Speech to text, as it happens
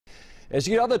As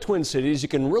you get out of the Twin Cities, you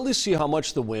can really see how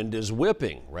much the wind is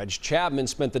whipping. Reg Chapman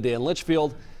spent the day in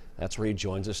Litchfield. That's where he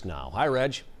joins us now. Hi,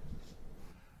 Reg.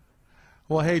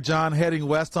 Well, hey, John, heading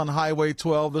west on Highway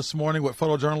 12 this morning with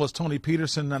photojournalist Tony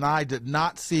Peterson, and I did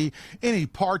not see any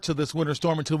parts of this winter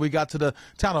storm until we got to the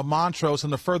town of Montrose.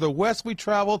 And the further west we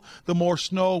traveled, the more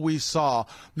snow we saw.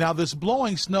 Now, this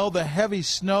blowing snow, the heavy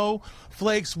snow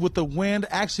flakes with the wind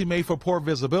actually made for poor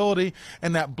visibility,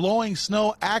 and that blowing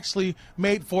snow actually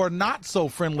made for a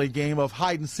not-so-friendly game of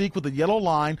hide-and-seek with the yellow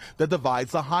line that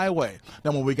divides the highway.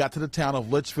 Now, when we got to the town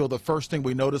of Litchfield, the first thing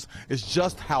we noticed is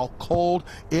just how cold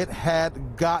it had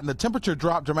gotten. The temperature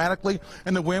dropped dramatically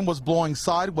and the wind was blowing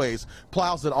sideways.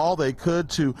 Plows did all they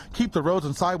could to keep the roads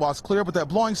and sidewalks clear, but that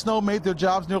blowing snow made their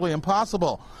jobs nearly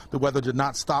impossible. The weather did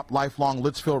not stop lifelong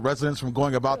Litchfield residents from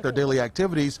going about their daily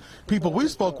activities. People we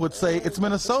spoke with say it's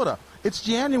Minnesota. It's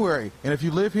January, and if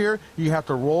you live here, you have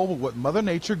to roll with what Mother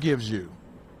Nature gives you.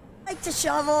 I like to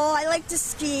shovel, I like to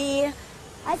ski.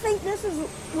 I think this is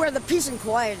where the peace and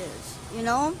quiet is, you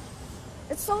know?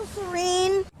 It's so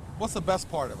serene. What's the best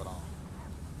part of it all?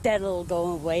 That'll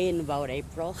go away in about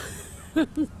April.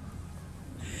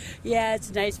 Yeah,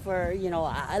 it's nice for,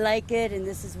 I like it, and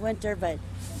this is winter, but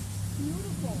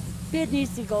beautiful. It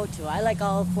needs to go to. I like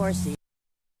all four seasons.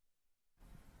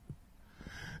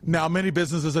 Now, many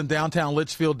businesses in downtown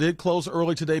Litchfield did close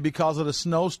early today because of the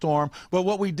snowstorm, but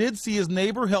what we did see is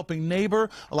neighbor helping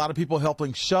neighbor, a lot of people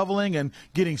helping shoveling and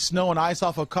getting snow and ice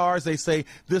off of cars. They say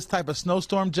this type of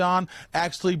snowstorm, John,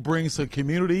 actually brings the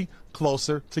community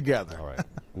closer together. All right.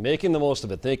 Making the most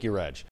of it. Thank you, Reg.